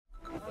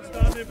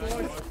Welcome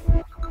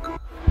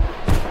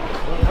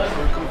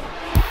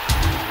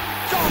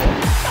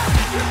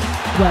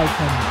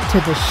to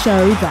the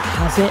show that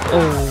has it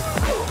all.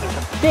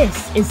 This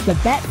is the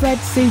Betfred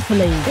Super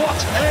League.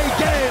 What a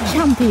game!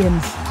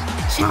 Champions,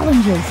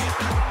 challengers,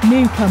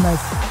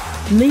 newcomers,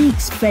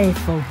 leagues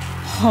faithful,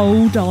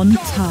 hold on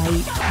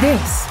tight.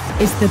 This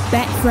is the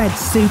Betfred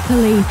Super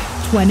League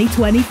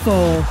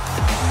 2024.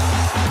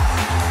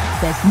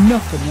 There's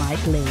nothing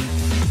like league.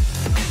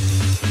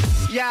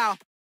 Yeah.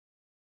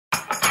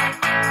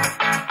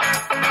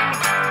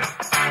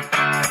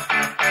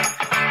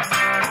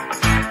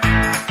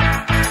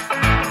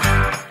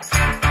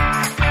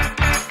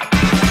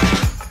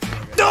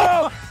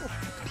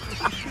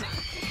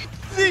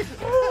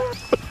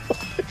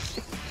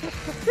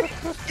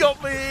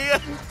 Got me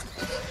here.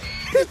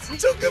 It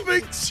took a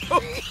big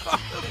chunk out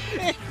of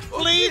me.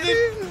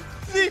 Bleeding.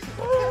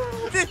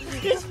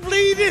 It's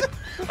bleeding.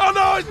 Oh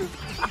no, it's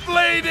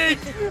bleeding.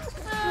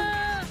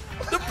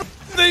 The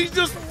thing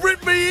just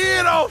ripped my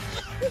ear off.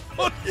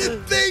 What do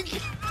you think?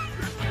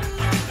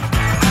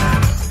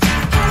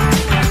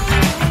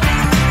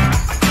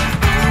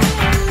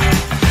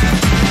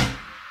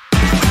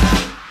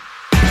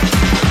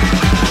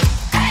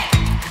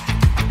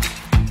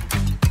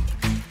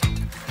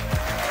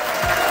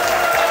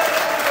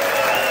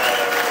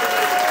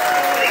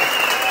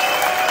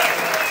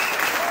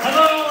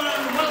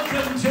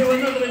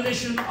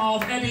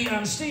 Of Eddie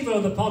and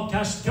Stevo, the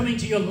podcast, coming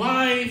to you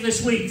live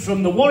this week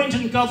from the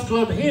Warrington Golf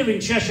Club here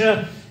in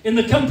Cheshire, in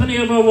the company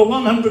of over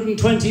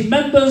 120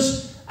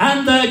 members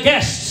and their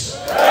guests.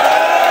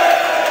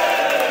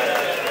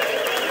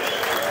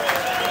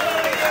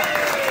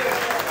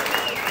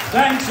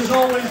 Thanks as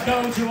always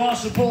go to our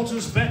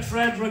supporters,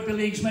 Betfred, Rugby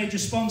League's major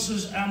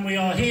sponsors, and we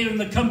are here in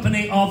the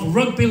company of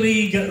Rugby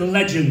League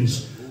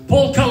legends.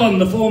 Paul Cullen,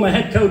 the former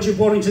head coach of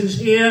Warrington, is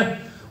here.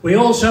 We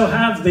also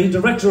have the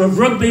Director of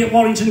Rugby at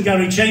Warrington,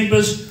 Gary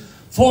Chambers,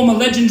 former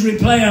legendary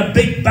player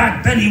Big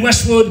Bag Benny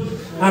Westwood,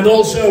 and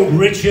also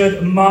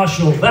Richard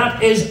Marshall.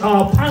 That is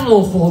our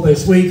panel for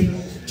this week.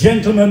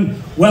 Gentlemen,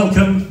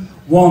 welcome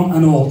one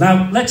and all.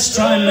 Now, let's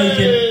try and make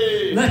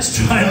it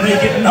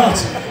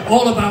not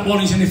all about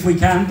Warrington if we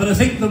can, but I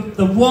think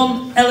the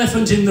one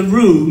elephant in the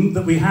room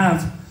that we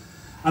have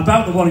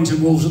about the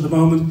Warrington Wolves at the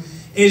moment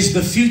is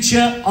the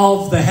future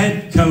of the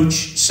head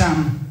coach,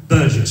 Sam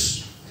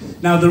Burgess.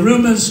 Now, the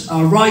rumours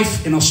are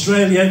rife in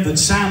Australia that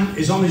Sam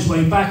is on his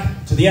way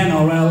back to the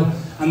NRL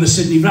and the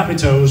Sydney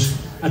Rabbitohs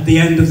at the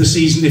end of the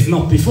season, if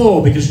not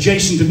before, because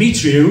Jason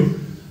Demetriou,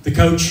 the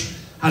coach,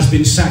 has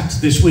been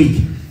sacked this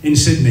week in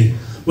Sydney.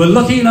 We're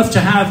lucky enough to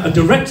have a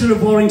director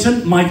of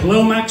Warrington, Mike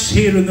Lomax,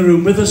 here in the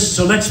room with us,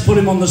 so let's put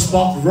him on the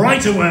spot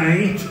right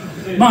away.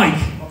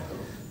 Mike,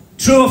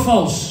 true or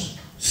false?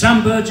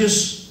 Sam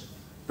Burgess,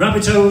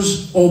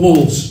 Rabbitohs or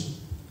Wolves?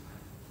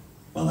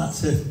 Well,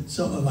 that's a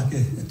sort of like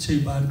a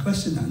two-bad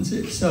question,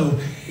 isn't it? So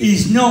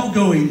he's not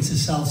going to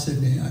South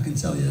Sydney, I can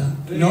tell you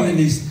that. Not in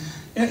his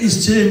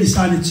term. He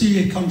signed a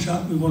 2-year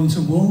contract with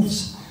Warrington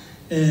Wolves.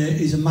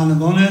 He's a man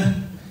of honour.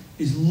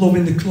 He's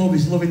loving the club.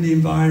 He's loving the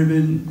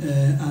environment,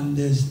 and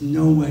there's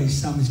no way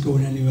Sam is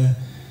going anywhere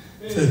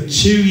for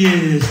 2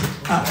 years.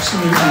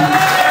 Absolutely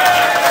not.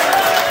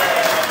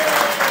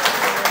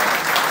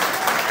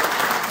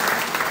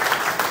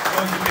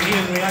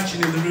 The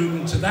reaction in the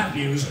room to that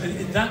news,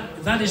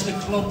 that is the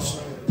club's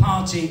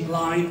party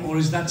line, or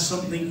is that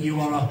something you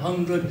are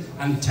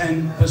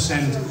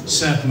 110%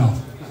 certain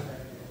of?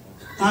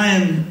 I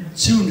am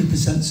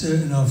 200%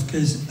 certain of,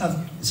 because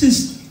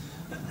since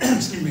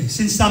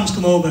Sam's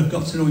come over, I've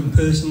got to know him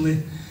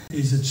personally.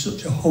 He's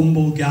such a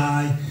humble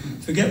guy.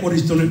 Forget what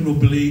he's done at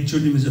Rugby League,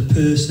 judge him as a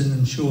person,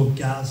 and sure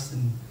Gaz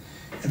and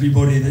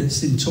everybody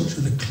that's in touch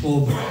with the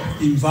club,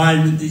 the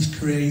environment that he's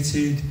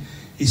created.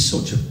 He's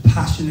such a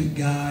passionate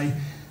guy,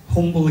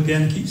 humble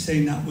again, I keep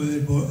saying that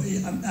word, but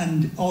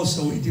and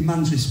also he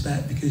demands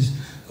respect because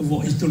of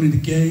what he's done in the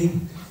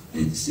game.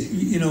 It's,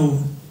 you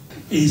know,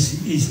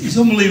 he's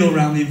unbelievable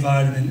around the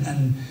environment,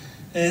 and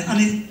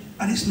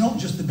it's not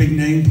just the big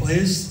name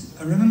players.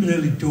 I remember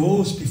early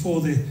doors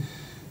before the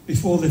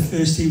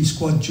first team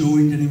squad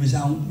joined, and he was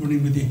out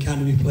running with the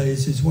academy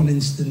players. There's one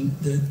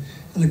instant that,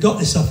 and I got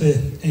this off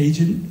an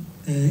agent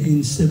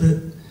in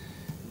Sibbert.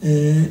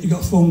 He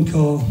got a phone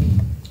call.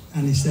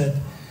 And he said,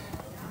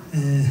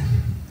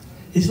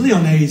 it's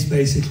Leon Hayes,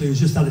 basically, who's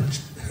just had a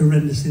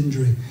horrendous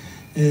injury.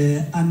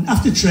 And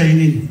after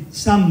training,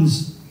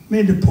 Sam's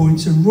made a point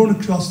to run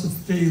across the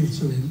field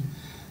to him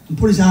and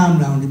put his arm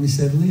around him. He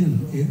said,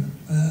 Leon,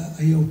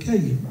 are you okay?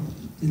 You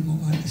didn't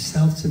look like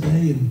yourself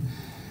today. And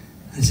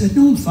I said,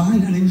 no, I'm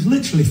fine. And he was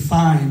literally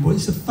fine. But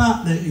it's the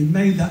fact that he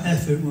made that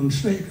effort, run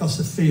straight across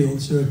the field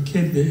to a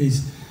kid that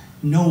is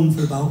known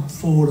for about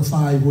 4 to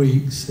 5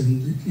 weeks.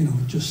 And, you know,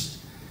 it's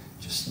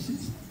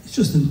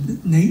just the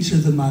nature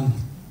of the man,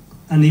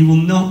 and he will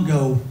not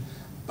go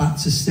back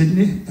to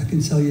Sydney. I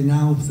can tell you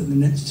now, for the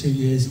next 2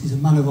 years, he's a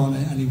man of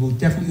honour, and he will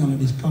definitely honour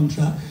his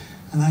contract,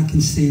 and I can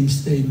see him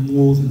stay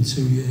more than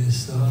 2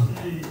 years. So. Well,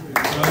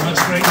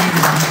 that's great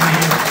news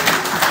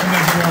from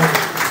everyone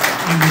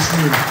in this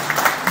room.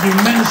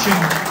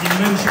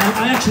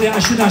 I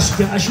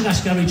should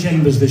ask Gary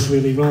Chambers this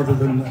really, rather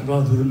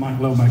than Mike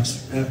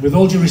Lomax. With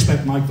all due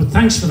respect, Mike, but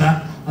thanks for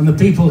that, and the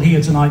people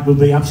here tonight will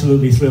be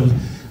absolutely thrilled.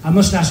 I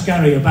must ask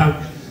Gary about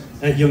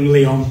young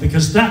Leon,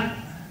 because that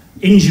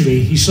injury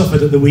he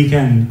suffered at the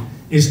weekend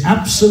is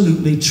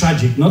absolutely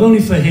tragic, not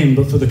only for him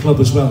but for the club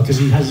as well, because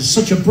he has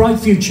such a bright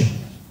future.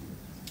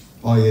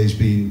 Oh yeah, he's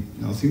been.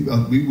 I think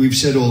we've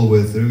said all the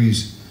way through.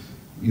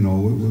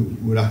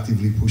 We're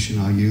actively pushing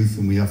our youth,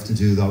 and we have to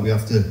do that. We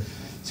have to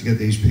get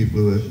these people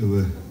who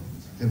are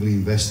heavily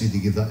invested to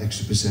give that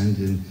extra %.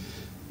 And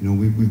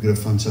we've got a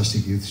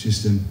fantastic youth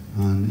system,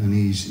 and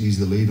he's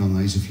the lead on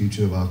that. He's the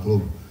future of our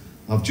club.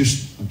 I've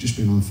just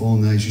been on the phone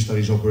there. He's just had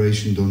his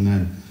operation done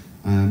then.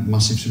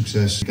 Massive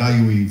success. The guy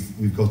who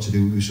we've got to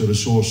do, we sort of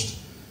sourced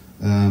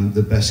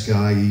the best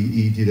guy.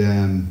 He's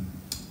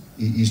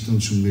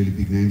done some really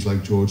big names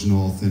like George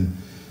North and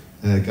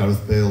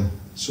Gareth Bale.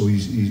 So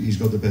he's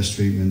got the best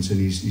treatments, and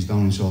he's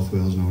down in South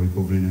Wales now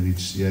recovering, and he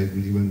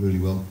went really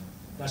well.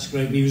 That's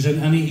great news,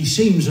 and he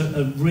seems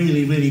a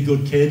really, really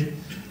good kid,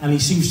 and he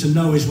seems to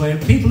know his way.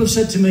 People have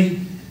said to me,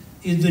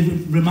 it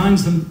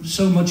reminds them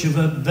so much of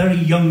a very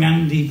young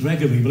Andy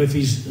Gregory. Well, if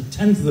he's a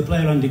tenth of the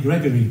player Andy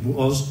Gregory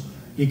was,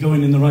 you're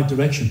going in the right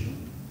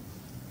direction.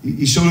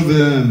 He's sort of,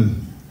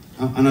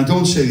 and I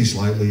don't say this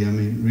lightly, I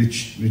mean,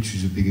 Rich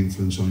is a big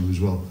influence on him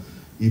as well.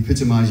 He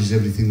epitomises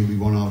everything that we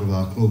want out of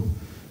our club.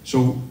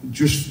 So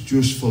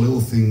just for little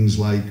things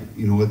like, at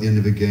the end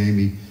of a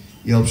game,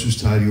 he helps us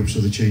tidy up so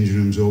the changing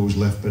room's always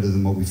left better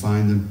than what we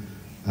find them.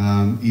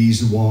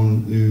 He's the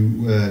one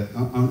who,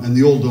 and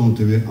they all don't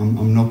do it,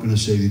 I'm not going to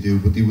say they do,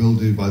 but they will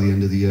do by the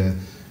end of the year.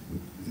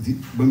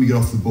 When we get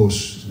off the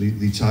bus,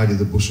 they tidy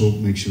the bus up,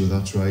 make sure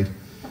that's right.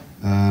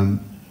 And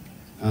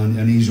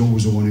he's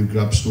always the one who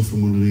grabs stuff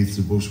from underneath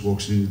the bus,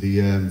 walks into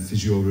the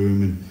physio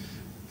room and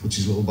puts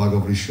his little bag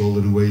over his shoulder,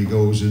 and away he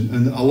goes.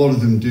 And a lot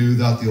of them do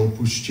that. They all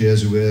push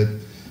chairs away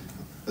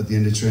at the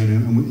end of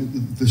training.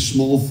 And the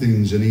small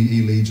things, and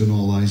he leads on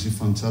all that. He's a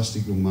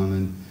fantastic young man.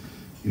 And,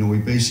 he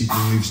basically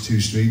lives 2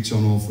 streets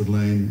on Orford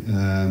Lane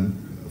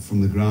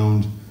from the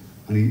ground.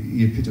 And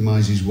he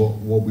epitomises what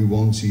we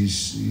want.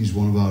 He's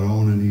one of our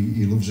own, and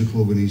he loves the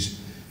club, and he's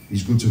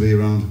good to be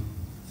around.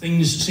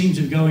 Things seem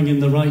to be going in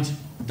the right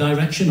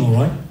direction, all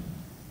right?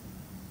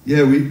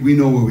 Yeah, we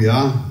know where we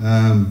are.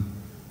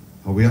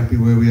 Are we happy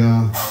where we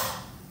are?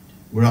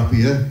 We're happy,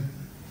 yeah.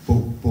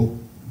 But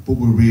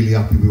we're really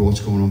happy with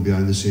what's going on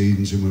behind the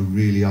scenes, and we're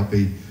really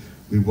happy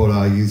with what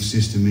our youth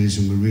system is,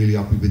 and we're really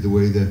happy with the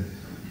way that,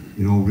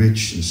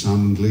 Rich and Sam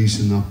and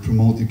Gleeson that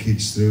promote the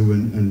kids through,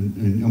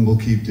 and we'll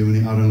keep doing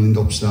it. Aaron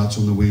Lindop starts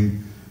on the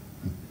wing.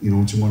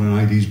 Tomorrow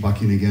night he's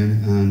back in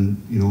again, and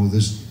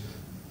there's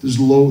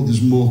more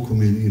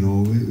coming.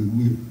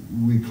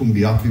 We couldn't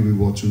be happy with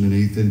what's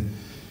underneath, and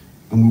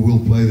we will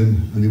play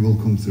them, and they will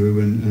come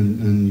through,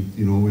 and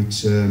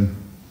it's they'll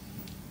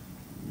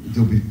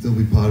be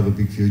part of a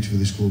big future for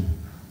this club.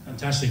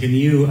 Fantastic. And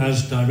you,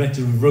 as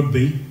director of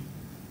rugby,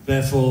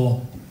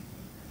 therefore,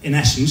 in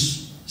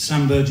essence,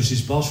 Sam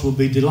Burgess's boss, will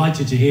be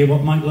delighted to hear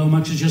what Mike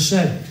Lomax has just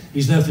said.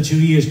 He's there for 2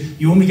 years.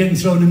 You won't be getting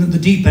thrown in at the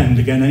deep end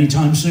again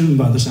anytime soon,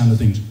 by the sound of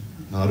things.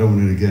 No, I don't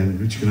want it again.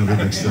 Rich can have it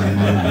next time.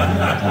 I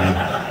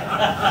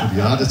had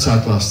a heart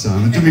attack last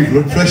time. I did my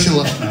blood pressure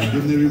last night,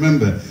 didn't they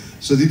remember?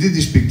 So they did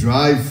this big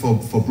drive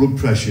for blood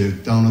pressure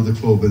down at the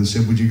club, and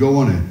said, would you go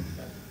on it?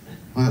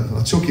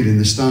 I took it in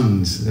the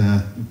stand,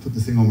 put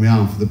the thing on my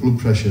arm for the blood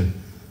pressure.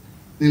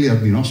 Nearly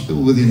had me in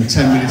hospital within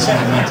 10 minutes of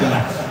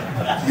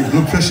that. Your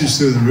blood pressure's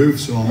through the roof,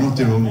 so I'm not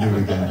doing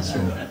it again. So,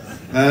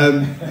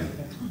 yeah,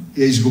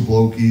 he's a good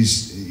bloke.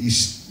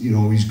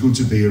 He's good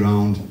to be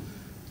around.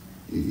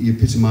 He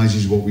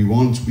epitomises what we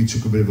want. We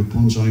took a bit of a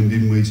punt on him,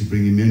 didn't we, to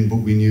bring him in, but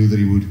we knew that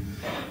he would.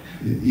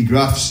 He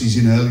grafts. He's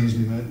in early.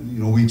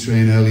 We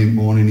train early in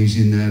the morning. He's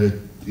in there at,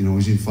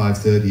 he's in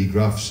 5:30. He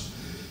grafts.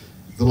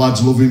 The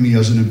lads love him. He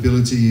has an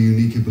ability, a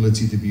unique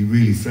ability to be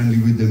really friendly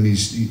with them.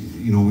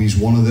 He's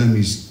one of them.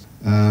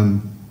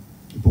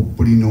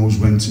 But he knows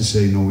when to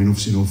say no,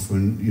 enough's enough.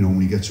 And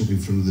when he gets up in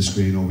front of the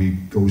screen, or he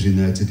goes in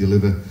there to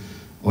deliver,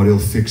 or he'll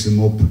fix them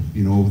up.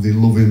 They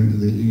love him.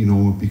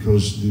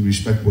 Because they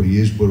respect what he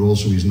is, but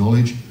also his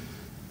knowledge.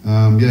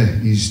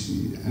 He's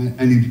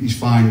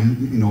fine.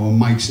 And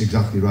Mike's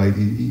exactly right.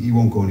 He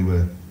won't go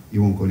anywhere. He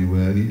won't go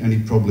anywhere. And he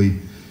probably,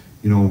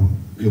 he'll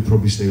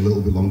probably stay a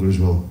little bit longer as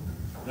well.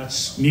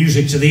 That's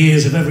music to the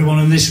ears of everyone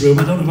in this room.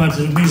 I don't know about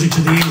the music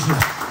to the ears of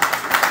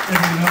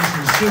everyone else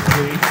in the Super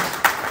League.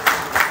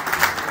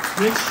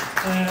 Rich,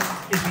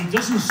 if he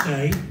doesn't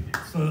stay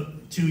for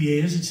 2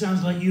 years, it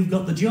sounds like you've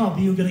got the job.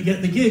 You're going to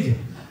get the gig.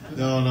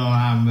 No,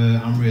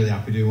 I'm really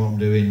happy doing what I'm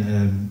doing.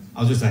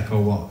 I'll just echo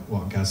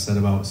what Gaz said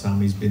about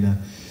Sam. He's been a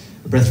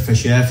breath of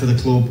fresh air for the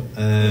club.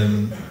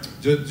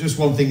 Just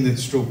one thing that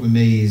struck with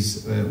me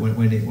is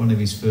one of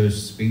his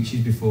first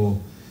speeches before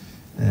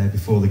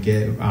the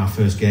game, our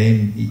first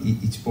game,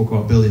 he spoke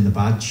about building the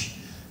badge,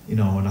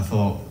 and I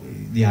thought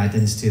the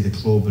identity of the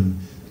club, and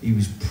he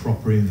was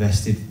proper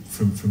invested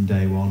from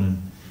day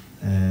one,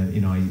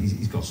 You know,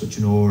 he's got such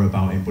an aura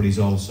about him, but he's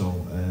also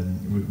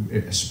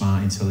a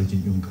smart,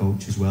 intelligent young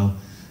coach as well.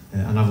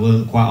 And I've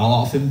learned quite a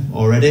lot of him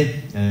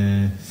already.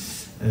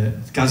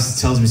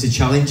 Gaz tells me to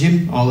challenge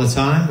him all the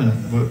time,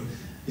 but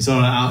it's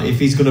all right. If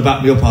he's going to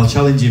back me up, I'll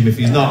challenge him. If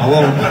he's not, I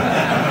won't.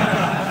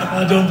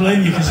 I don't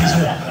blame you, because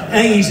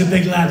he's a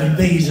big lad, and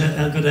B, he's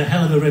got a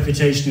hell of a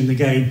reputation in the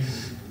game.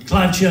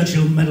 Clive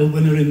Churchill medal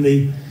winner in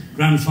the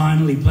grand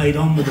final. He played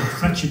on with a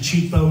fractured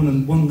cheekbone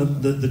and won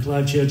the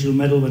Clive Churchill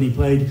medal when he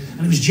played.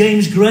 And it was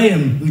James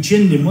Graham who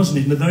chinned him, wasn't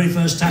it, in the very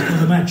first tackle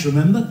of the match,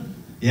 remember?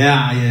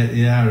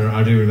 Yeah,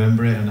 I do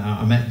remember it. And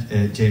I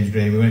met James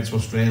Graham. We went to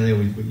Australia.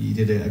 He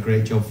did a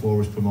great job for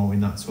us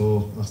promoting that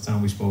tour last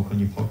time we spoke on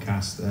your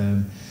podcast.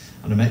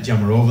 And I met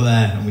Jammer over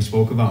there, and we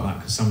spoke about that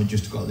because Sam had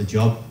just got the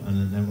job,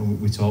 and then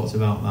we talked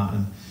about that.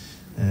 And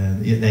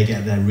they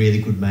get there,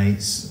 really good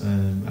mates.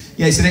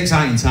 It's an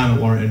exciting time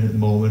at Warrington at the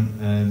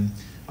moment.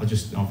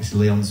 Obviously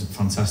Leon's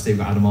fantastic. We've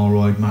got Adam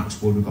Allroyd,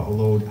 Max Wood, we've got a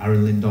load,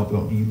 Aaron Lindop, we've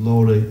got a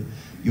load of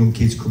young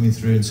kids coming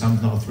through, and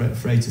Sam's not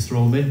afraid to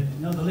throw them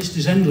in. No, the list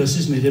is endless,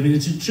 isn't it? I mean,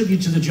 it's a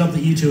tribute to the job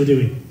that you two are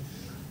doing.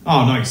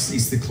 Oh no,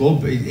 it's the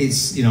club.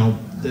 It's you know,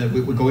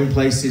 we're going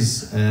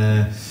places.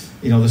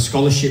 You know, the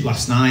scholarship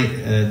last night,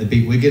 they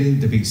beat Wigan,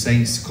 they beat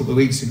Saints a couple of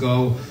weeks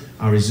ago.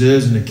 Our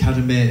reserves and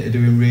academy are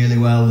doing really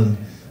well, and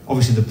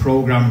obviously the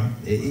programme,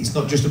 it's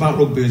not just about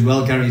rugby as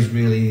well. Gary's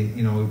really,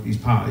 you know,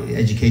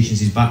 education's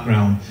his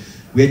background.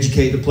 We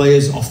educate the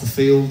players off the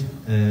field.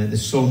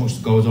 There's so much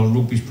that goes on.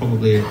 Rugby's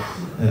probably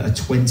a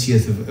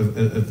 20th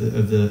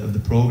of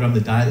the programme,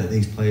 the diet that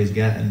these players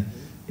get. And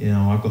you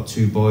know, I've got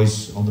 2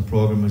 boys on the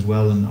programme as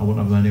well, and I won't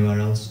have them anywhere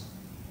else.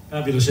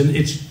 Fabulous. And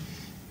it's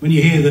when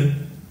you hear that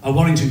a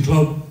Warrington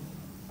club,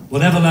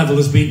 whatever level,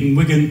 has beaten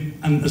Wigan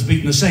and has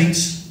beaten the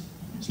Saints,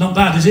 it's not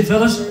bad, is it,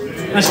 fellas?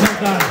 That's not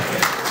bad.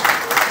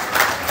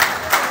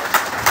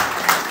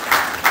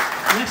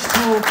 Let's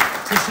talk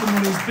to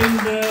someone who's been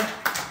there,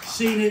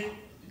 seen it,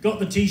 got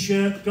the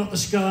T-shirt, got the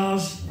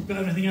scars, got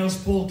everything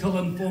else. Paul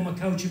Cullen, former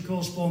coach, of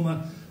course,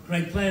 former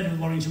great player of the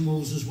Warrington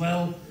Wolves as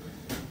well.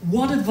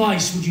 What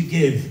advice would you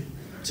give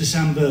to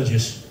Sam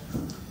Burgess?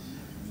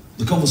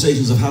 The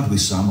conversations I've had with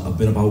Sam have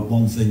been about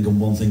one thing and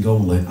one thing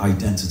only: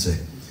 identity.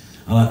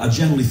 And I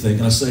generally think,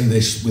 and I say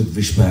this with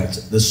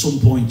respect, there's some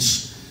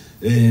points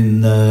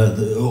in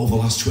over the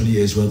last 20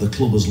 years where the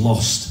club has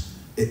lost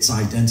its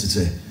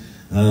identity.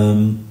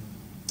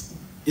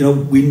 You know,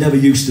 we never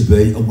used to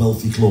be a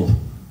wealthy club.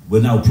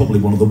 We're now probably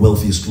one of the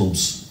wealthiest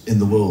clubs in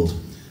the world,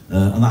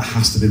 and that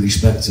has to be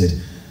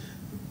respected.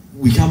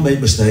 We can make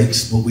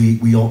mistakes, but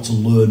we ought to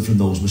learn from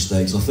those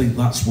mistakes. I think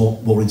that's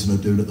what Warrington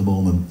are doing at the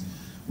moment.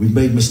 We've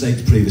made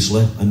mistakes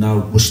previously, and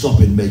now we're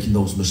stopping making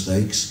those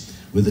mistakes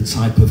with the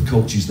type of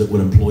coaches that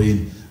we're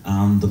employing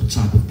and the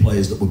type of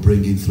players that we're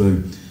bringing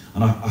through.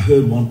 And I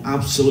heard one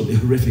absolutely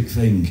horrific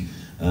thing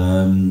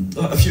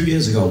a few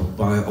years ago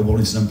by a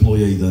Warrington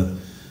employee that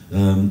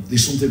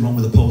there's something wrong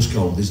with the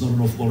postcode. There's not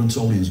enough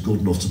Warringtonians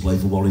good enough to play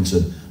for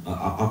Warrington.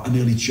 I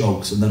nearly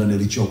choked, and then I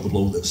nearly choked the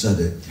bloke that said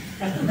it.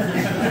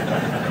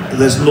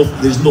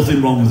 There's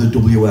nothing wrong with the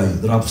WA.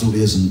 There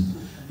absolutely isn't.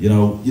 You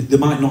know, there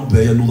might not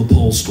be another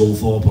Paul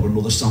Sculthorpe or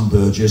another Sam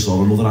Burgess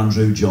or another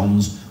Andrew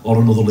Johns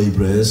or another Lee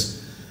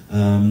Brays.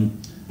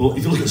 But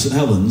if you look at St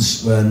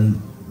Helens,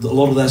 when a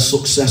lot of their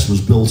success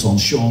was built on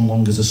Sean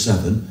Long as a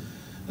 7,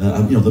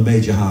 and, you know, the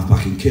major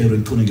halfback, and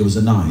Kieran Cunningham as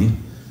a 9,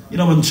 you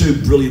know, and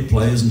 2 brilliant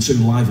players and 2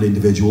 lively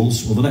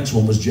individuals. Well, the next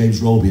one was James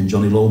Roby and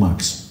Johnny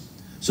Lomax.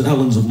 St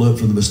Helens have learnt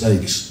from the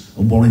mistakes,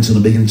 and Warrington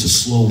are beginning to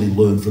slowly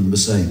learn from the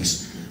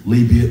mistakes.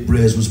 Lee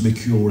Brays was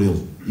mercurial,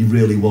 he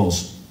really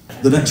was.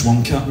 The next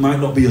one might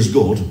not be as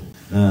good,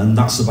 and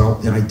that's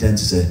about the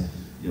identity.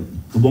 You know,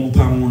 the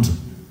 £1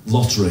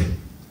 lottery,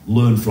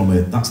 learn from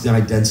it. That's the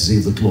identity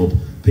of the club.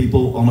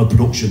 People on a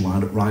production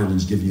line at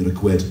Rylands giving you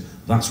 £1.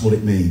 That's what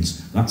it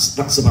means.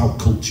 That's about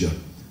culture.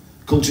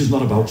 Culture is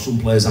not about some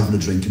players having a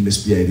drink and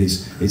misbehaving.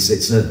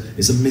 It's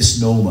a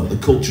misnomer. The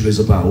culture is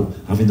about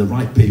having the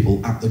right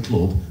people at the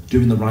club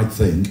doing the right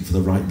thing for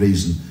the right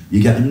reason.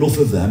 You get enough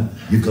of them,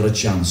 you've got a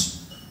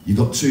chance. You've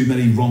got too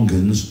many wrong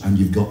uns and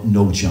you've got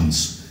no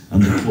chance.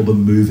 And the club are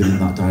moving in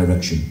that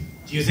direction.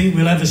 Do you think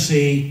we'll ever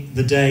see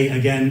the day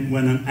again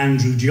when an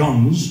Andrew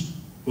Johns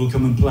will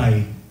come and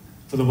play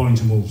for the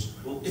Warrington Wolves?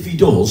 Well, if he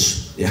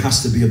does, it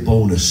has to be a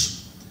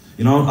bonus.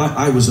 You know,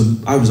 I was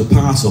a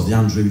part of the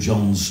Andrew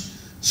Johns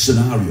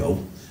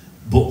scenario,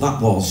 but that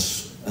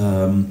was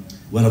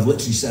when I've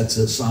literally said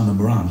to Simon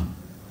Moran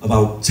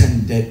about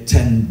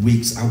 10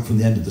 weeks out from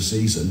the end of the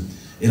season,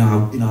 we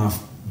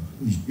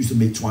used to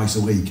meet twice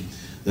a week,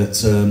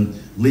 that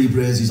Lee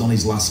Brays is on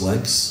his last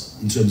legs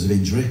in terms of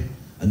injury,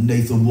 and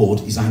Nathan Wood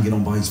is hanging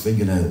on by his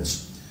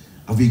fingernails.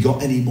 Have we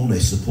got any money,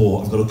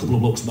 support? I've got a couple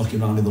of blocks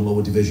knocking around in the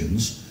lower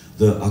divisions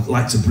that I'd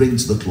like to bring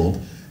to the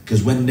club,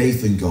 because when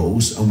Nathan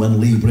goes and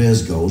when Lee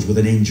Brays goes with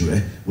an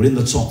injury, we're in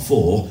the top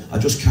 4. I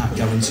just can't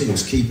guarantee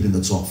us keeping in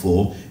the top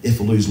 4 if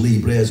I lose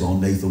Lee Brays or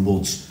Nathan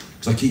Woods,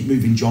 because I keep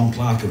moving John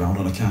Clark around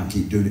and I can't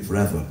keep doing it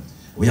forever.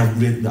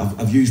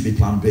 I've used my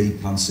plan B,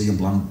 plan C and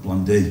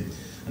plan D.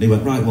 And he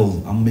went, right,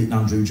 well, I'm meeting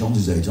Andrew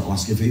Johns' age, I'll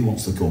ask if he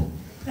wants to come.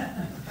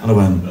 And I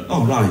went,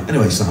 oh, right,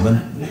 anyway,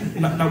 Simon,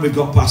 now we've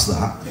got past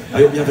that, I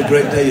hope you have a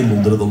great day in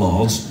London at the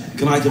Lords.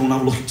 Can I go and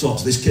have a look and talk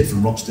to this kid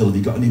from Rochdale? Have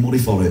you got any money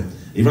for it?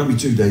 He rang me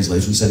 2 days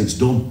later and said, it's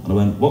done. And I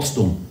went, what's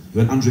done? He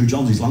went, Andrew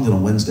Johns, he's landing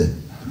on Wednesday.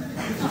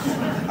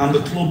 And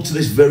the club to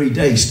this very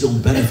day still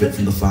benefit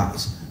from the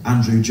fact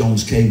Andrew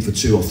Johns came for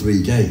 2 or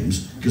 3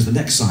 games, because the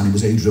next signing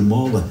was Adrian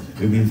Morley,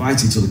 who we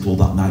invited to the club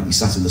that night. He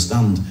sat in the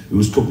stand, who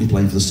was currently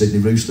playing for the Sydney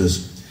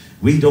Roosters.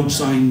 We don't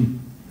sign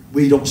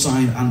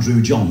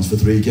Andrew Johns for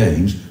 3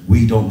 games,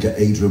 we don't get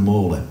Adrian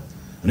Morley.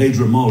 And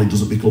Adrian Morley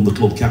doesn't become the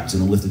club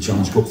captain and lift the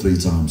Challenge Cup 3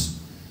 times.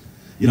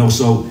 You know,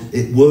 so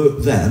it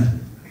worked then,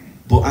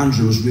 but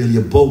Andrew was really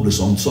a bonus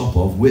on top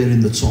of, we're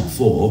in the top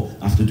 4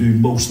 after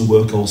doing most of the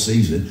work all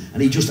season,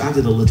 and he just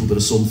added a little bit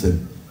of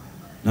something.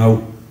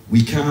 Now,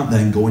 we can't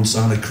then go and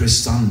sign a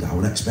Chris Sandow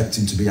and expect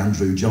him to be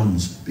Andrew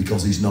Johns,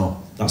 because he's not.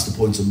 That's the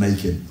point I'm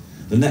making.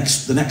 The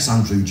next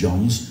Andrew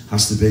Johns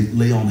has to be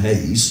Leon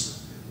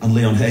Hayes, and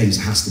Leon Hayes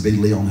has to be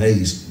Leon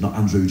Hayes, not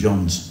Andrew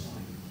Johns.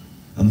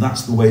 And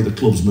that's the way the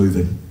club's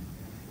moving.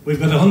 We've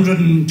got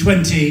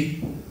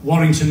 120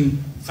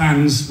 Warrington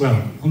fans,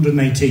 well,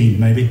 118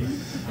 maybe,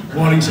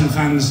 Warrington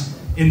fans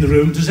in the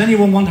room. Does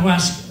anyone want to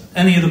ask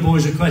any of the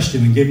boys a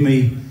question and give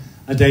me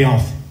a day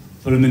off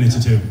for a minute or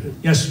 2?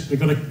 Yes, we've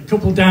got a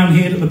couple down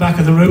here at the back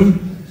of the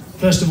room.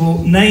 First of all,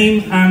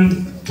 name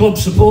and club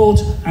support,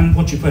 and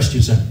what's your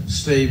question, sir?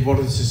 Steve,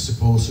 Warrington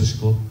Supporters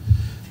Club.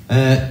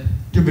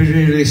 Do we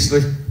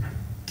realistically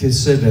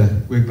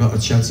consider we've got a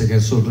chance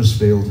against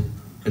Huddersfield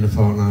in a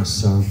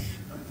fortnight's time?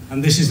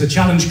 And this is the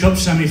Challenge Cup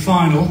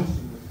semi-final,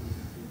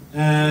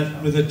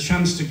 with a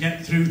chance to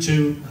get through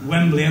to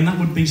Wembley, and that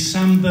would be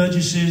Sam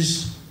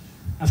Burgess's,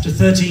 after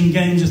 13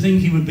 games, I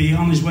think he would be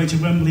on his way to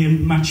Wembley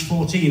in match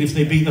 14 if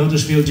they beat the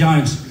Huddersfield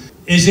Giants.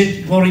 Is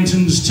it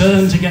Warrington's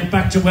turn to get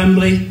back to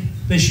Wembley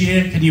this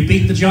year? Can you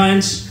beat the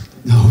Giants?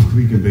 No,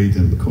 we can beat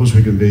them. Of course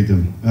we can beat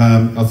them.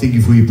 I think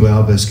if we play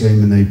our best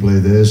game and they play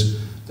theirs,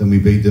 then we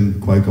beat them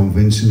quite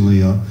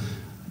convincingly.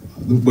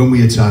 When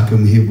we attack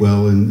them, we hit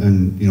well,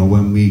 and you know,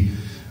 when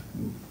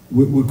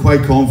we're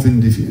quite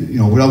confident. If you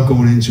know, without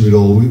going into it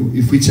all,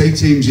 if we take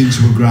teams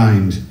into a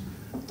grind,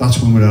 that's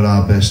when we're at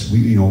our best.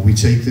 We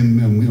take them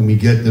and we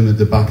get them at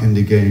the back end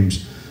of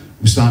games.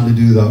 We're starting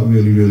to do that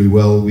really, really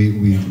well.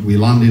 We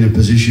land in a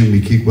position,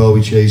 we kick well,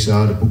 we chase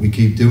hard, but we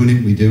keep doing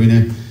it. We're doing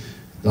it.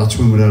 That's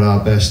when we're at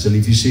our best. And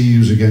if you see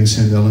us against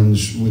St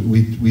Helens,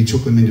 we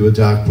took them into a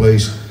dark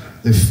place.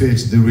 They're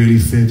fit, they're really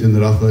fit, and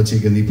they're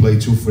athletic, and they play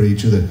tough for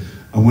each other.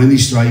 And when they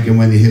strike and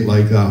when they hit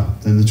like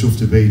that, then they're tough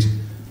to beat.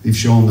 They've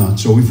shown that.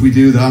 So if we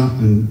do that,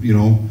 and you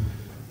know,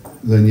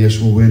 then yes,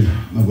 we'll win.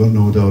 I've got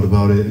no doubt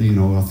about it. You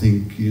know, I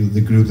think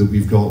the group that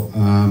we've got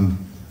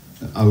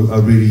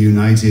are really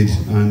united,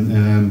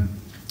 and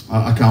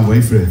I can't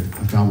wait for it.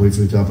 I can't wait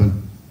for it to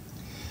happen.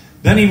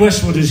 Benny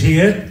Westwood is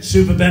here,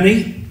 Super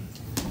Benny,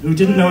 who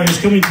didn't know he was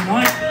coming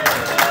tonight.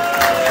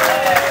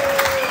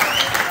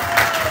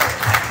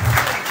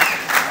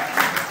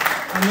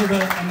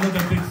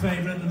 Another big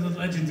favourite, another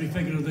legendary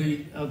figure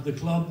of the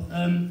club.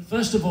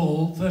 First of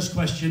all, first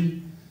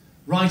question,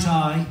 right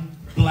eye,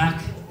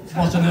 black,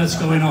 what on earth's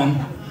going on?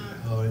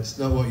 Oh, it's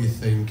not what you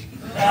think.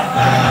 It's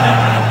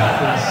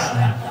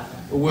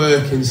a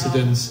work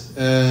incident.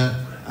 I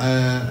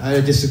had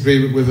a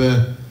disagreement with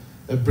a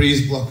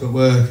breeze block at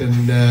work, and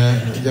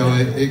you know,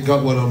 it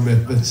got one on me,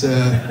 but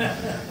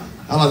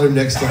I'll have him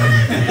next time.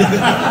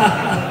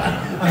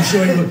 I'm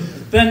sure you will.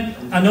 Ben,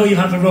 I know you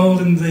have a role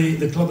in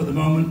the club at the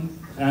moment,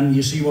 and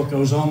you see what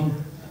goes on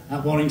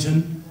at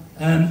Warrington.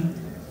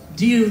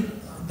 Do you,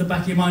 at the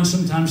back of your mind,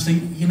 sometimes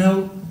think, you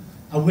know,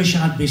 I wish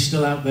I'd be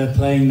still out there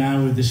playing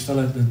now with this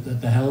fella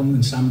at the helm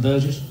and Sam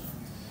Burgess?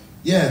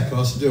 Yeah, of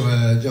course I do.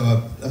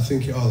 I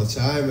think it all the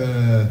time.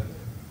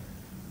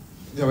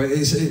 You know,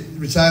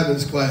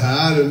 retirement's quite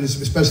hard, and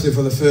especially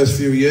for the first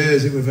few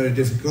years, it was very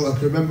difficult. I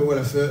can remember when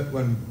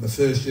the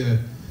first year,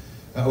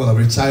 I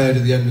retired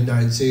at the end of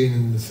 19,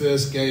 and the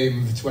first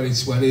game of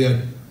 2020,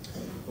 I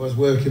was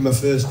working my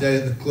first day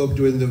at the club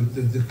doing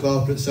the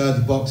corporate side,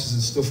 the boxes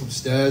and stuff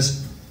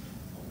upstairs,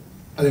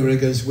 and it was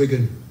against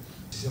Wigan.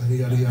 I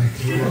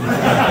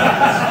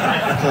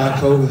can't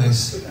cope with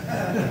this.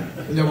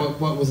 You know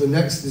what was the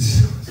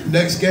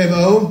next game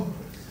at home?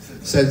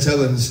 St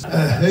Helens.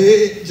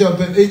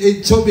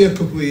 It took me a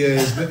couple of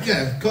years, but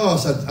yeah, of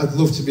course I'd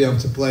love to be able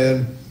to play,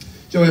 and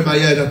in my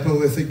head I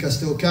probably think I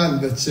still can,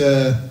 but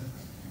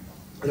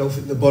I don't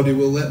think the body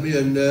will let me,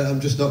 and I'm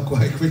just not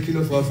quite quick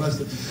enough or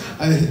fast.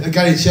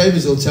 Gary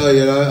Chambers will tell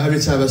you, every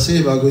time I see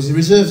him, I go, "It's the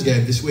reserves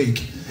game this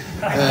week."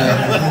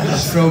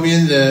 Just throw me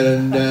in there,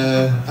 and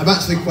I'm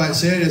actually quite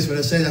serious when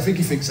I say it. I think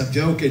he thinks I'm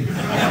joking.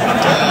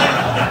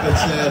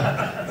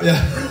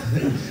 Yeah,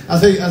 I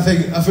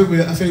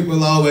think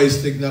we'll always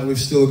think that we've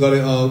still got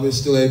it, or we're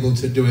still able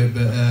to do it.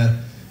 But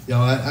you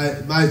know,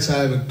 my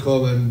time had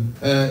come, and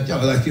it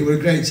was a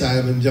great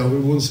time, and we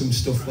won some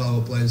stuff while we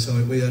were playing. So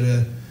we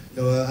had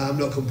No, I'm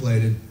not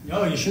complaining.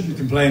 No, you shouldn't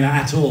complain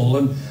at all.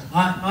 And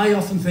I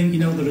often think, you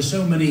know, there are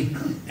so many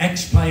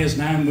ex-players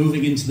now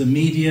moving into the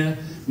media,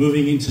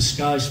 moving into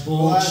Sky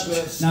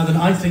Sports. Now that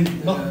I think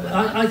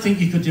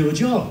you could do a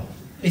job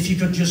if you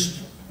could just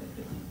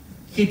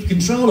keep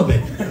control a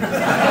bit.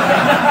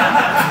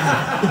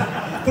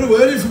 Put a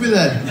word in for me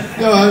then.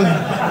 No,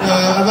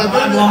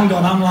 I'm long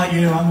gone. I'm like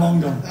you. I'm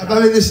long gone. I'm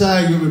having this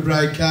argument with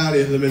Brian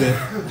Carney at the minute,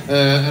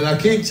 and I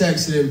keep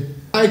texting him.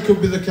 I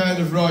could be the kind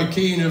of Roy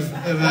Keane of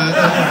rugby league.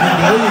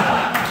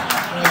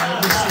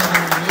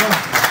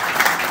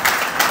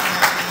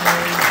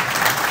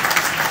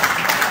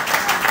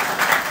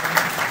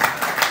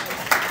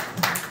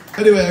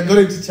 Anyway, I got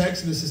him to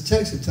text him and says,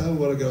 text him, tell him I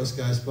want to go on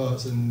Sky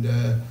Sports, and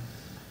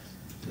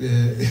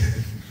you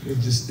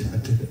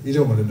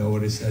don't want to know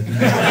what he said.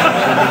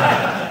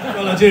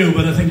 Well, I do,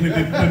 but I think we'd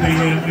be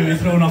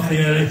thrown off the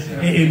air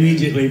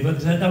immediately.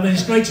 But I mean,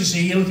 it's great to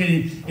see you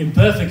looking in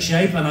perfect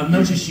shape, and I've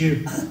noticed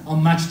you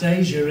on match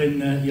days. You're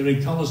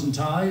in collars and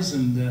ties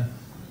and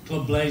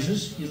club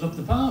blazers. You look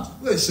the part.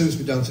 Well, it suits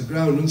me down to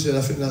ground, doesn't it?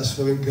 I think that's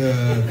something.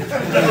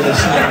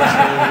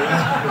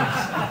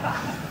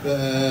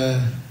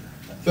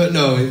 But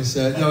no, it's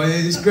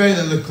great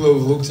that the club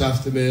looked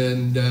after me,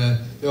 and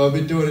I've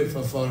been doing it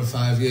for 4 or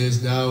 5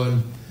 years now,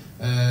 and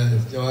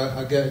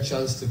I get a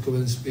chance to come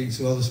and speak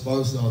to all the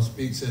sponsors, or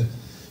speak to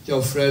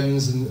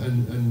friends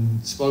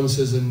and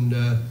sponsors, and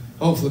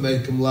hopefully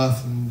make them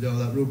laugh, and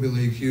that rugby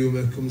league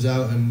humour comes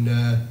out, and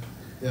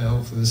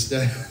hopefully they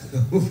stay,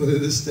 hopefully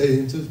they stay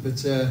in touch.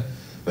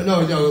 But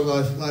no,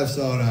 life's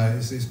all right.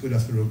 It's good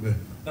after rugby.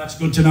 That's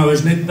good to know,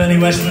 isn't it, Benny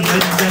Westwood?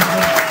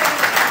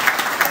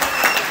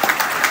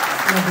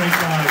 Great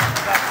guy.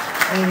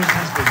 Always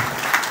has been.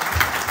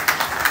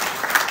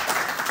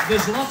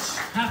 There's lots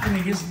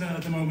happening, isn't there,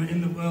 at the moment in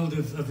the world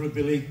of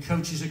rugby league.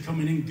 Coaches are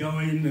coming and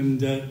going,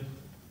 and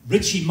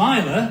Richie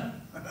Myler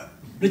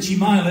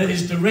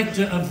is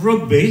director of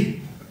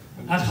rugby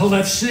at Hull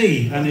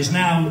FC and is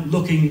now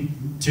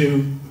looking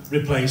to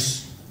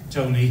replace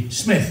Tony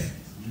Smith.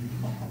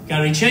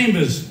 Gary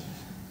Chambers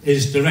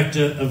is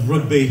director of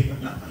rugby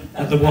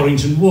at the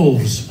Warrington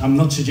Wolves. I'm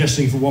not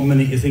suggesting for 1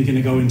 minute you're thinking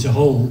of going to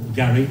Hull,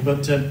 Gary,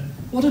 but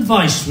what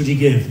advice would you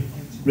give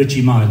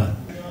Richie Myler?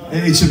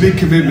 It's a big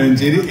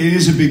commitment. It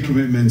is a big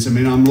commitment. I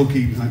mean, I'm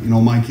lucky.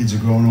 My kids are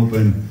grown up,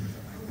 and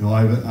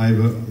my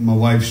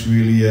wife's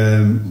really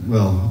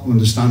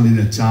understanding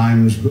at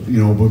times. But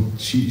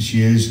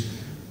she is.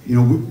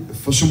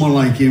 For someone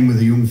like him with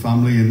a young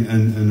family,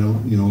 and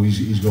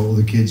he's got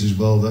other kids as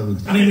well.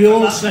 I mean, we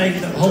all say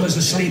that Hull is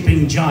a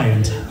sleeping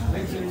giant.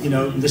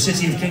 The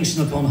city of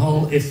Kingston upon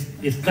Hull,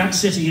 if that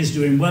city is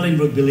doing well in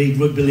rugby league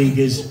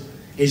is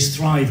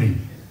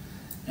thriving.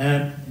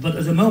 But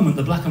at the moment,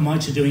 the Black and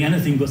Whites are doing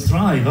anything but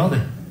thrive, are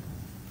they?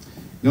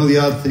 The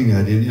hard thing,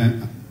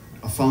 Ed,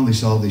 I found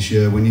this out this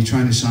year, when you're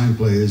trying to sign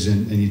players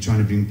and you're trying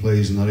to bring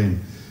players and that in,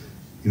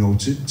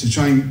 to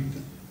try and...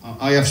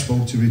 I have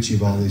spoke to Richie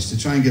about this, to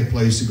try and get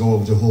players to go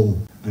over to Hull,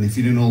 and if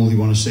you're in Hull, you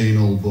want to stay in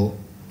Hull, but,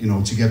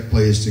 to get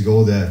players to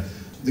go there.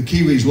 The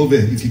Kiwis love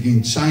it. If you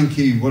can sign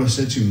Kiwis, what I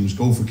said to them was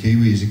go for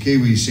Kiwis. The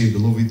Kiwis seem to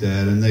love it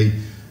there, and they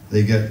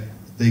get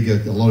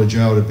a lot of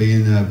joy out of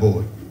being there.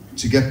 But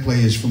to get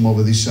players from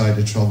over this side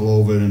to travel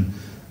over and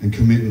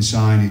commit and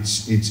sign,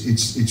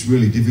 it's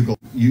really difficult.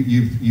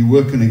 You're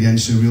working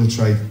against a real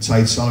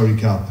tight salary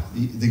cap.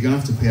 They're going to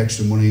have to pay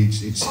extra money.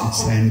 It's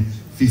 10,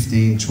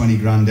 15, 20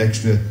 grand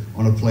extra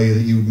on a player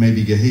that you would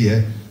maybe get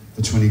here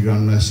for 20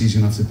 grand less. He's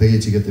going to have to pay you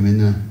to get them in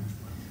there.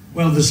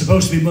 Well, there's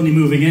supposed to be money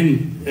moving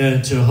in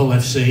to Hull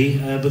FC,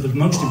 but the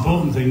most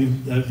important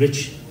thing,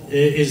 Rich,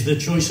 is the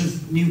choice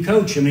of new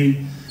coach. I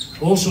mean,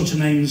 all sorts of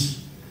names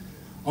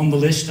on the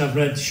list. I've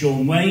read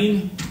Sean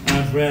Wayne,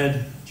 I've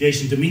read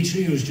Jason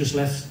Dimitri, who's just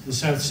left the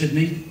South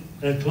Sydney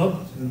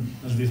club, and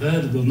as we've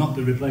heard, will not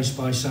be replaced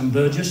by Sam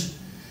Burgess.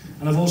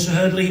 And I've also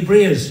heard Lee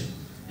Breers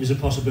is a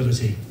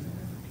possibility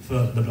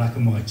for the Black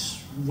and Whites.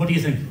 What do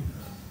you think?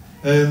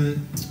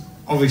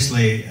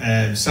 Obviously,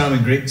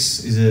 Simon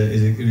Griggs is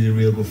a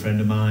real good friend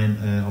of mine.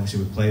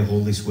 Obviously, we play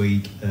Hull this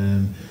week.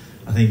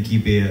 I think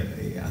he'd be a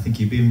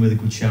really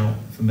good shout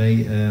for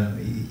me.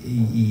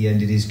 He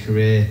ended his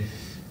career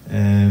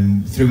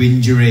through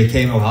injury.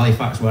 Came out of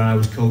Halifax, where I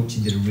was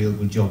coaching. Did a real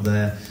good job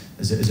there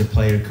as a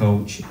player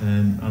coach.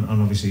 And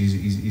obviously,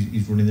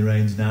 he's running the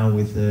reins now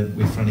with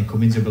Franny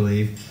Cummins, I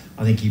believe.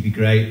 I think he'd be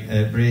great.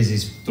 Braze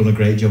has done a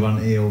great job,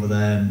 hasn't he, over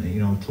there?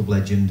 And, club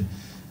legend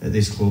at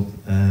this club.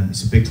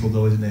 It's a big club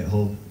though, isn't it,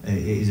 Hull? It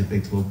is a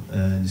big club,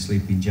 and a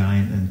sleeping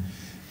giant, and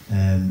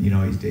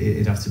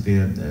it'd have to be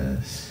an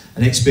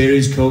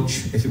experienced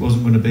coach. If it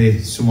wasn't going to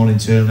be someone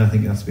internally, I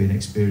think it'd have to be an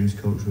experienced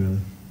coach,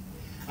 really.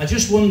 I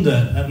just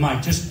wonder,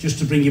 Mike, just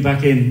to bring you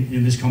back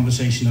in this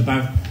conversation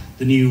about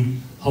the new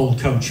Hull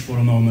coach for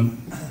a moment,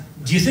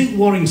 do you think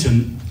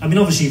Warrington, I mean,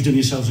 obviously you've done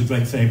yourselves a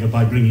great favour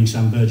by bringing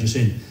Sam Burgess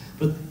in,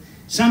 but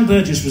Sam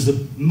Burgess was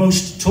the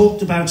most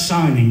talked about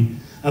signing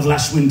of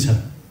last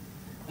winter.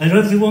 And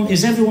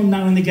is everyone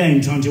now in the game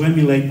trying to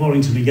emulate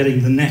Warrington and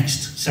getting the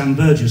next Sam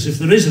Burgess, if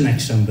there is a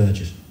next Sam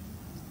Burgess?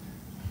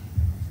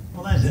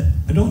 Well,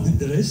 I don't think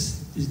there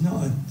is. There's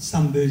not a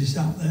Sam Burgess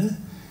out there.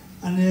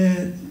 And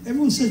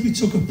everyone says we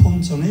took a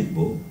punt on it,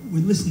 but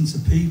we listened to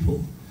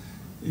people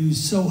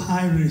who's so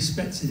highly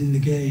respected in the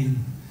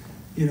game.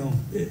 You know,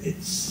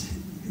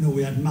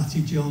 we had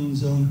Matty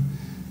Johns on,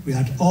 we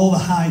had all the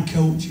high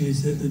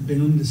coaches that had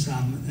been under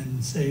Sam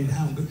and saying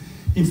how good.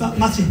 In fact,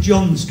 Matty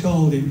Johns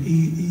called him,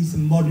 he's the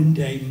modern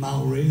day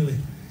Mal, really.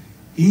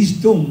 He's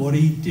done what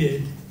he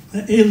did.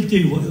 He'll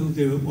do what he'll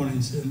do at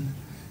Warrington,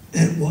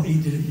 what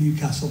he did at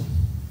Newcastle,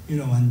 you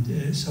know,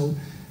 and so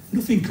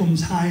nothing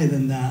comes higher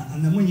than that.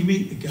 And then when you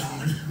meet the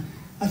guy,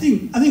 I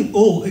think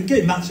all,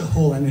 getting back to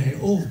Hull anyway,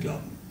 all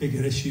got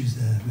bigger issues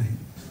there,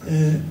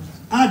 mate.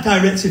 Our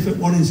directive at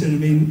Warrington, I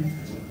mean,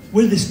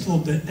 we're this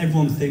club that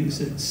everyone thinks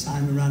that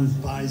Simon Rand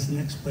buys the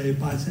next player,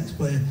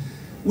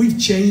 We've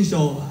changed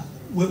all that.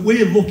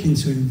 We're looking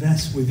to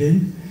invest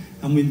within,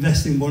 and we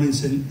invest in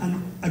Warrington.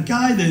 And a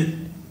guy that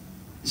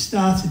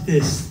started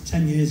this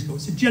 10 years ago,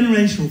 it's a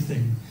generational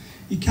thing.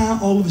 You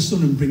can't all of a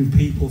sudden bring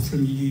people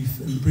from your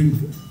youth and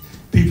bring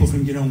people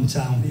from your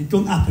hometown. It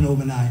doesn't happen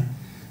overnight.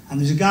 And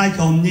there's a guy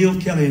called Neil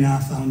Kelly in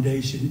our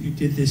foundation who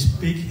did this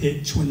big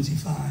hit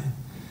 25.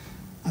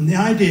 And the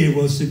idea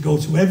was to go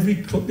to every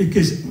club,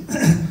 because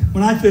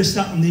when I first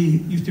sat on the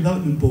Youth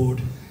Development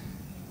Board,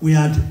 we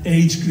had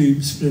age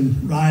groups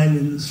from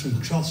Rylands, from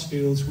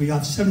Crossfields. We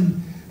have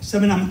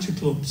seven amateur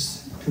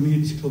clubs,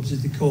 community clubs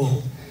as they're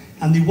called.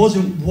 And there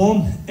wasn't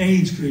one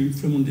age group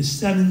from under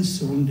 7s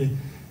to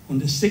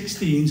under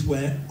 16s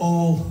where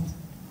all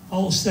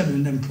 7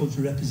 of them clubs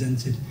were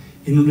represented.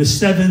 In under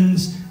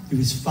 7s, there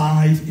was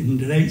 5. In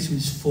under 8s, there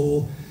was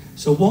 4.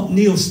 So what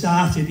Neil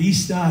started, he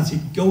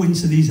started going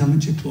to these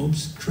amateur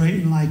clubs,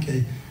 creating like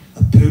a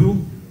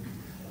pool,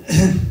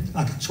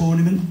 like a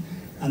tournament,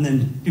 and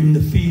then doing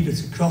the feeder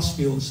to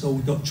Crossfields. So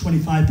we've got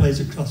 25 players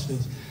at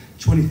Crossfields,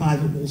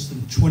 25 at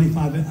Woolston,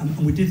 25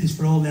 and we did this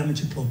for all the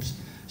amateur clubs.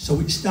 So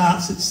it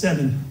starts at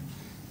 7,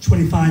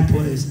 25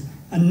 players,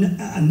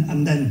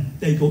 and then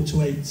they go up to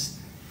 8s,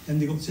 then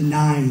they go up to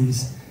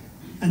 9s.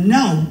 And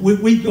now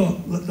we've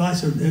got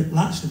likes of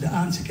Latchford that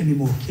aren't taking any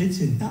more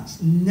kids in.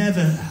 That's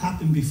never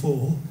happened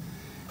before.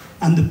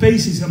 And the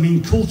basis, I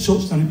mean, Cole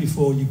touched on it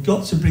before, you've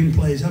got to bring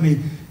players. I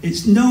mean,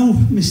 it's no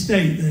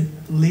mistake that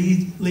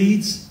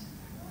Leeds,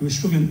 who are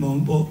struggling at the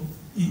moment, but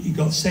you've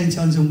got St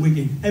Helens and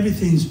Wigan,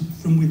 everything's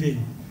from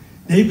within.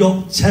 They've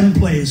got 10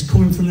 players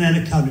coming from their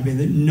academy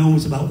that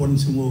knows about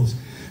Warrington Wolves.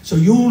 So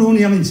you're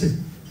only having to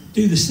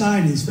do the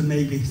signings for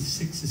maybe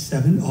 6 or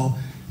 7 or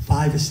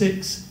 5 or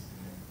 6.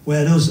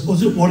 Where us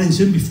at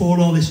Warrington, before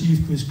all this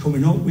youth was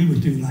coming up, we were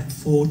doing like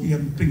 40,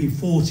 bringing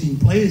 14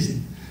 players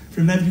in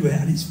from everywhere,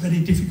 and it's very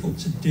difficult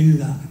to do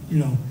that, you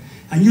know.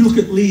 And you look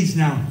at Leeds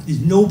now,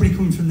 there's nobody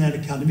coming from their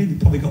academy, they've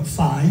probably got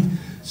 5,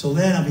 so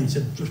they're having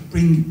to just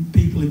bring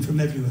people in from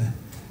everywhere.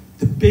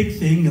 The big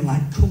thing, and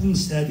like Cullen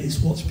said,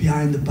 is what's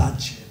behind the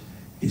badge.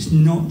 It's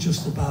not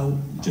just about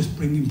just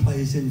bringing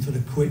players in for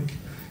the quick,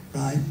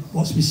 right?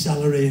 What's my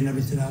salary and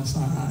everything else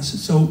like that.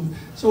 So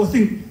I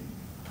think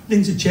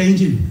things are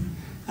changing.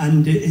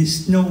 And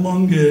it's no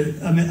longer,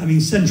 I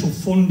mean, central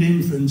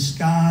funding from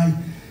Sky,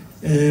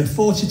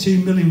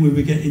 42 million we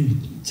were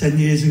getting 10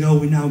 years ago,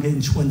 we're now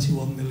getting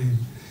 21 million.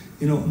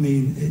 You know what I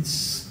mean?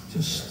 It's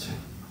just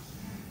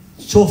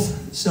tough,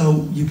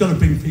 so you've got to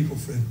bring people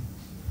through.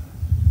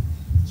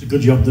 It's a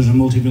good job there's a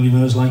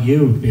multi-millionaires like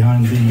you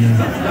behind the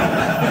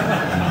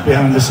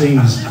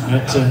scenes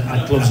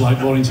at clubs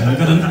like Warrington. I've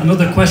got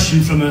another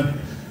question from a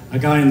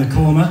guy in the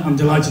corner, I'm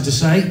delighted to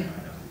say.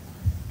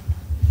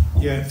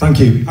 Yeah, thank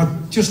you.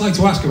 I'd just like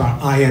to ask about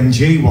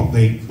IMG, what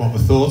the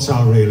thoughts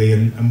are really,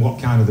 and what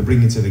kind of they're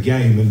bringing to the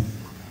game. And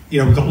you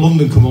know, we've got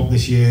London come up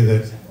this year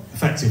that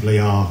effectively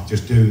are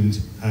just doomed.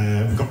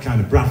 We've got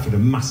kind of Bradford, a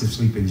massive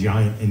sleeping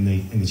giant in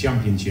the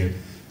Championship.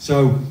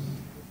 So,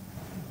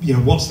 you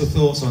know, what's the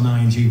thoughts on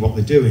IMG, what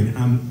they're doing,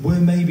 and where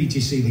maybe do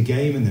you see the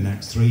game in the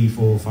next 3,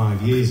 4,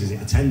 5 years? Is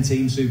it a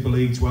 10-team Super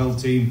League,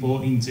 12-team,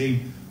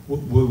 14-team?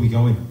 Where are we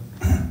going?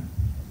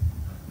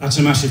 That's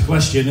a massive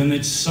question, and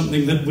it's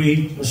something that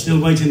we are still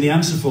waiting the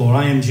answer for.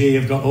 IMG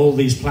have got all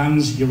these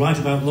plans. You're right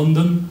about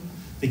London.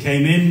 They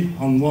came in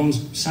on one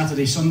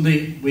Saturday,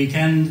 Sunday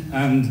weekend,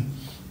 and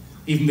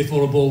even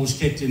before a ball was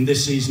kicked in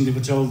this season, they were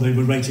told they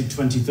were rated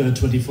 23rd,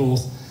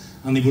 24th,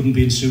 and they wouldn't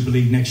be in Super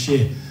League next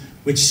year.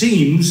 Which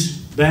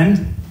seems,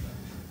 Ben,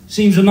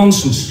 seems a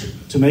nonsense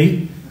to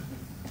me.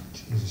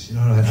 Jesus, you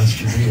know what that's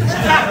for me.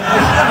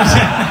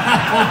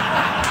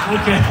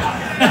 Okay.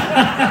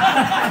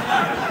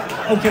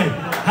 Okay.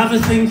 Have a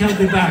think, I'll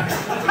be back.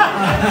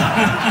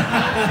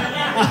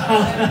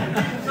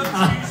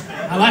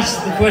 I'll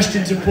ask the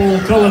question to Paul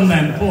Cullen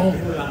then. Paul,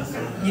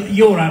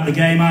 you're out the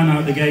game, I'm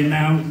out the game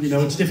now. You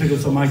know, it's difficult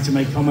for Mike to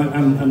make comment,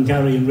 and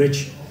Gary and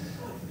Rich.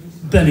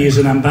 Benny is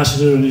an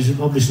ambassador and is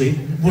obviously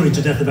worried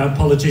to death about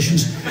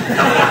politicians.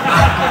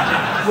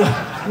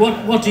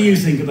 What do you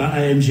think about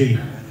AMG?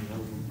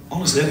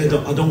 Honestly,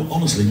 I don't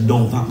honestly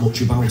know that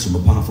much about them,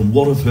 apart from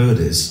what I've heard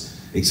is,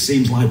 it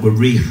seems like we're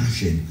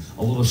rehashing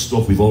a lot of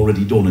stuff we've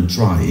already done and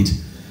tried,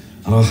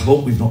 and I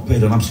hope we've not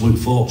paid an absolute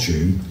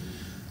fortune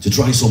to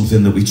try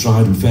something that we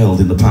tried and failed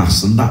in the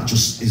past, and that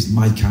just is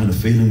my kind of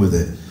feeling with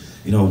it.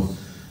 You know,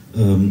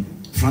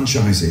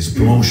 franchises,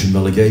 promotion,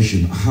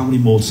 relegation, how many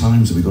more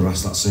times have we got to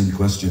ask that same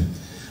question?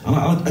 And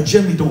I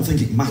generally don't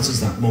think it matters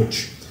that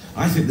much.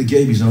 I think the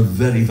game is in a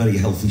very, very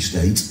healthy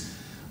state,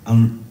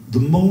 and the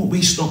moment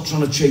we stop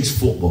trying to chase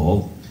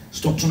football,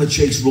 stop trying to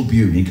chase rugby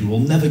union, because we'll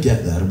never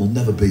get there and we'll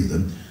never beat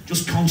them,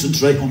 just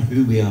concentrate on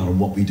who we are and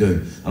what we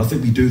do. And I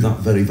think we do that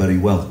very, very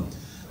well.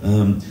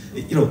 You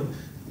know,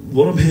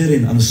 what I'm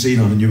hearing and seeing,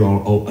 and I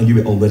knew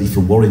it already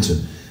from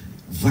Warrington,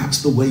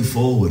 that's the way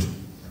forward.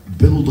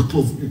 Build the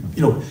club.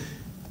 You know,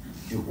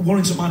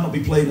 Warrington might not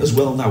be playing as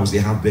well now as they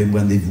have been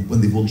when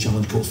they've won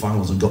Challenge Cup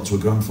finals and got to a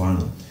grand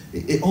final.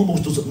 It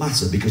almost doesn't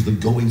matter because they're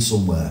going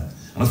somewhere.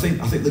 And I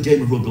think the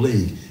game of rugby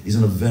league is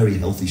in a very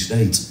healthy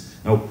state.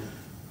 Now,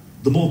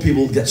 the more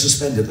people get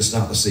suspended at the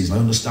start of the season, I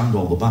understand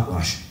all the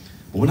backlash.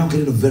 But we're now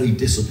getting a very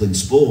disciplined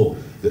sport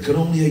that can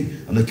only,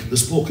 and the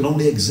sport can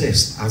only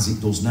exist as it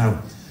does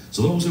now.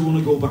 So those who want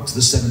to go back to the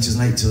 70s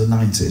and 80s and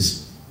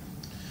 90s,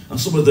 and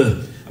some of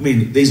the, I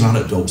mean, these are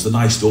anecdotes, the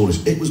nice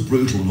stories, it was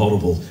brutal and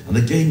horrible, and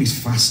the game is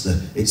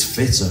faster, it's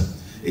fitter,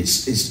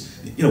 it's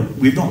you know,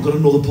 we've not got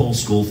another Paul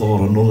Sculthorpe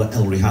or another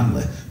Ellery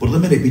Hanley, but at the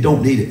minute we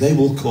don't need it, they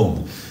will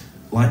come.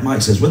 Like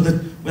Mike says, when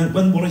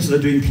Warrington are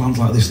doing plans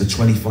like this, the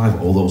 25 at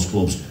all those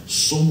clubs,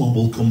 someone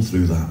will come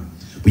through that.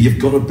 But you've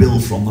got to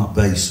build from that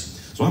base.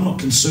 So I'm not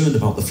concerned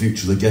about the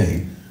future of the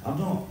game. I'm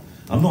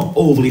not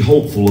overly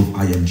hopeful of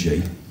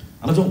IMG.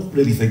 And I don't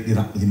really think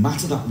they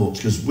matter that much,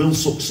 because we'll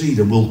succeed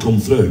and we'll come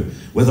through,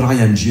 whether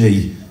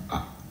IMG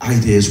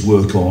ideas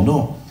work or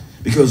not.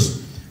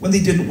 Because when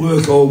they didn't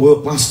work or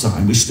work last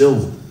time,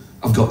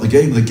 I've got the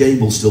game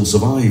will still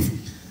survive.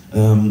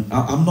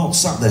 I'm not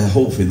sat there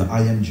hoping that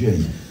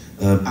IMG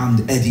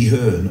and Eddie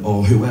Hearn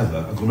or whoever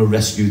are going to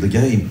rescue the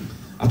game.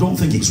 I don't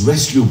think it's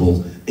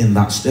rescuable in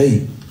that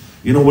state.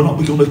 You know, we're not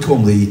going to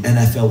become the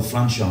NFL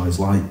franchise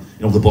like,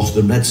 you know, the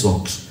Boston Red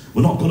Sox.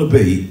 We're not going to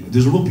be,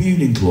 there's a rugby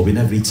union club in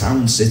every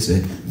town,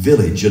 city,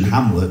 village and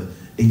hamlet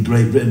in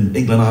Great Britain,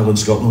 England, Ireland,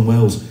 Scotland,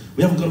 Wales.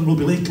 We haven't got a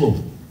rugby league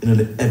club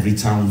in every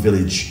town,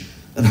 village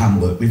and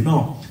hamlet. We've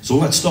not. So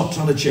let's stop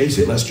trying to chase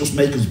it. Let's just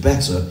make us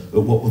better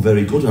at what we're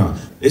very good at.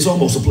 It's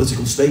almost a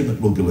political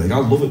statement, rugby league. I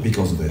love it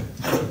because of it.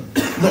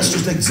 Let's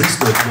just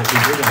exist at what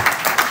we're good at.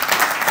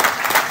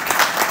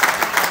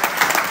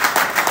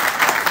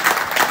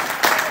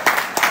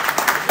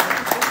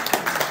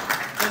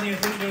 I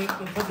think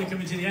we're probably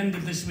coming to the end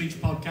of this week's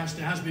podcast.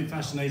 It has been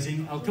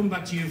fascinating. I'll come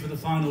back to you for the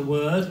final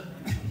word.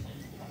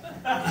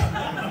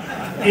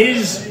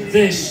 Is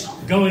this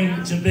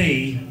going to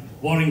be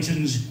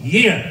Warrington's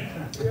year?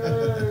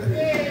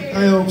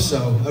 I hope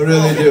so. I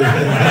really do.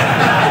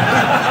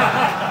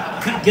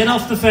 Get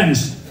off the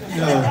fence.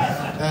 No.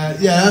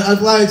 Yeah,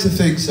 I'd like to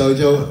think so,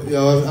 Joe. You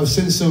know, I've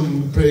seen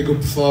some pretty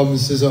good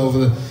performances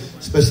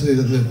especially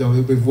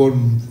that we've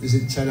won. Is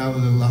it 10 out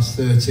of the last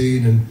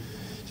 13? And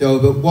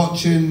but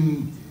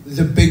watching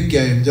the big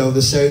game,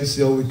 the Saints,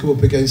 we come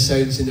up against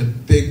Saints in a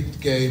big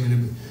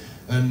game,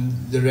 and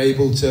they're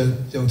able to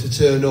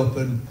turn up,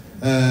 and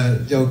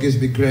gives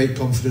me great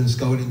confidence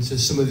going into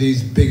some of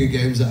these bigger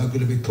games that are going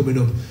to be coming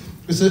up.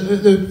 Because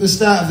at the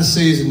start of the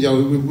season,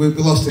 we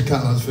lost the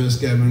Catalans first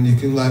game, and you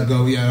can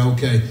go, yeah,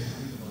 okay.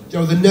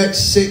 The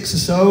next 6 or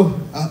so,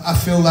 I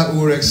feel like we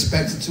were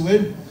expected to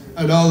win,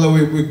 and although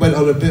we went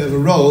on a bit of a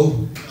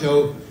roll,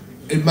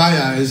 in my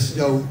eyes,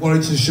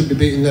 Warrington should be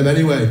beating them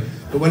anyway.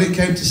 But when it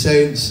came to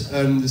Saints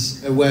and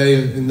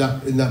away in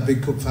that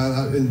big cup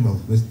final,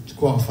 the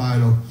quarter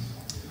final,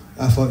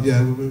 I thought,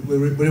 yeah,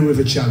 we're in with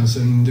a chance,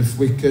 and if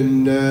we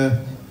can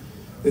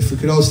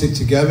all stick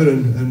together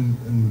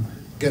and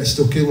get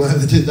stuck in like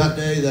they did that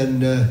day,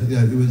 then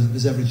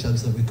there's every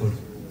chance that we could.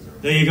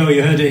 There you go.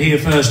 You heard it here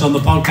first on the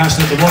podcast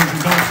at the Warrington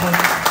Golf Club.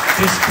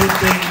 This could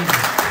be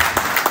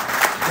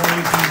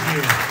Warrington's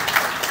year.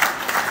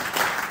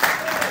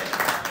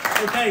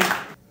 Okay,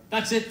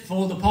 that's it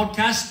for the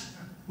podcast.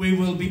 We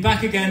will be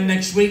back again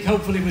next week,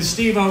 hopefully with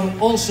Stevo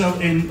also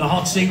in the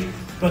hot seat.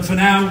 But for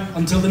now,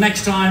 until the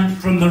next time,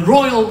 from the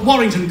Royal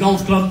Warrington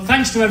Golf Club,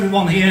 thanks to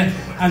everyone here,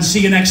 and see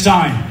you next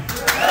time.